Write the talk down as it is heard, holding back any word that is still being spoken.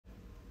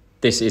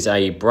This is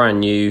a brand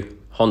new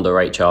Honda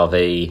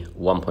HRV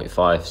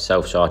 1.5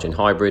 self-charging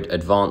hybrid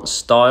advanced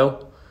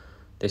style.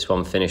 This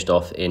one finished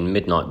off in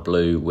midnight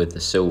blue with the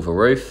silver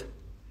roof.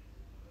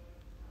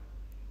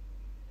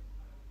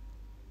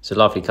 It's a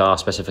lovely car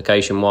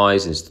specification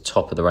wise. It's the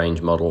top of the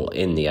range model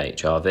in the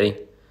HRV.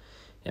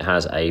 It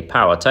has a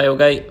power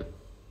tailgate,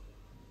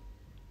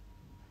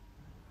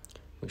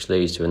 which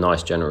leads to a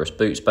nice generous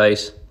boot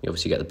space. You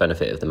obviously get the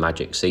benefit of the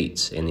magic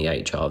seats in the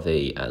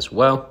HRV as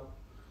well.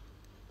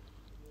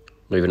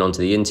 Moving on to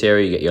the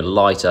interior, you get your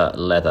lighter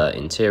leather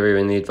interior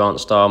in the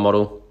advanced style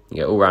model. You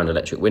get all-round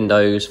electric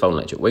windows, full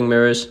electric wing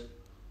mirrors.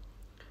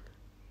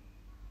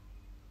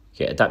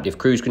 You get adaptive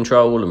cruise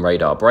control and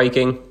radar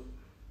braking,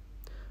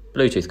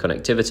 Bluetooth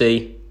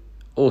connectivity,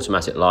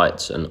 automatic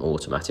lights and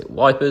automatic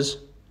wipers.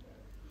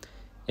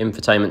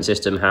 Infotainment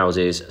system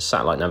houses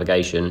satellite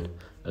navigation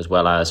as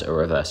well as a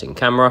reversing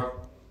camera.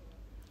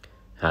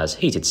 Has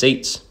heated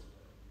seats,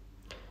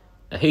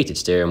 a heated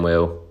steering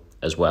wheel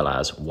as well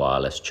as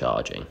wireless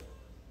charging.